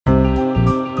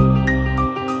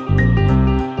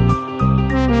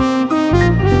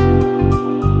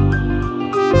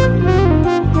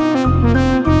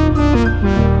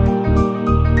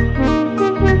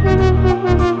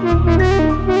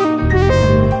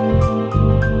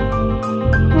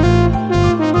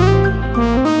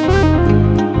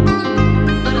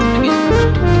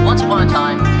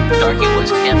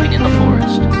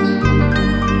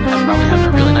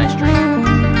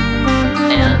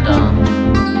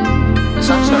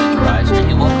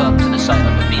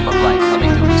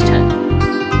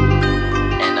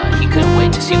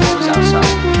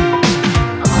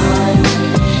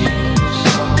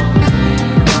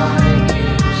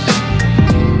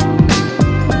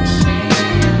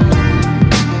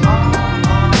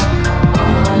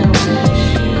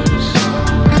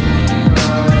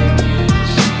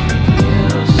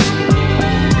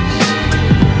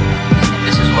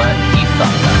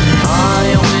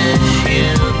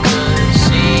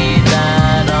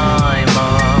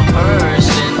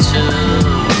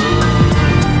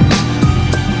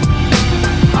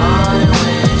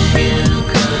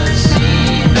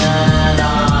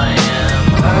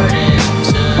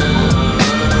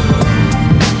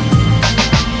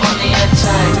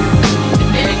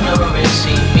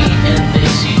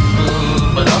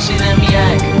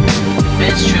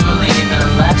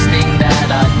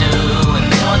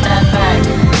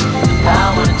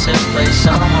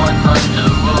someone under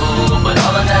rule. But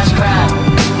all of that's crap,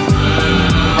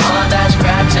 all of that's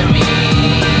crap to me,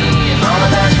 and all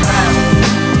of that's crap.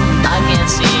 I can't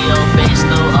see your face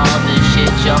through all this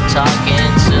shit you're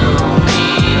talking to me.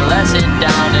 Let's sit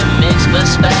down and mix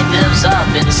perspectives up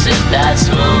and sip that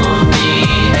smoothie.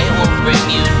 Hate will bring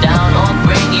you down or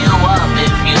bring you up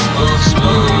if you move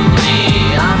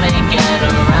smoothly. I may get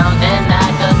around and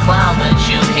act a clown, but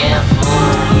you can't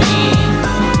fool me.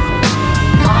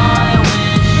 I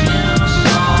wish you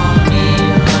saw me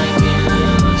like you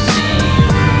see you.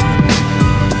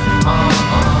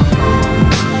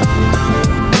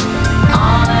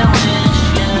 I wish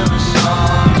you saw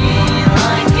me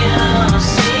like you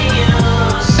see you,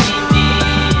 see me,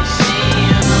 see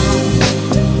you.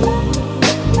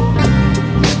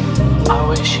 I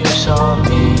wish you saw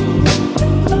me.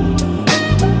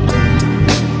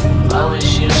 I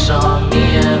wish you saw me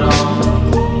at all.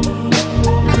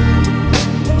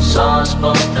 Saw us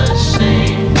both the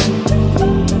same.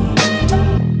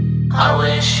 I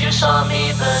wish you saw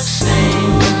me the same.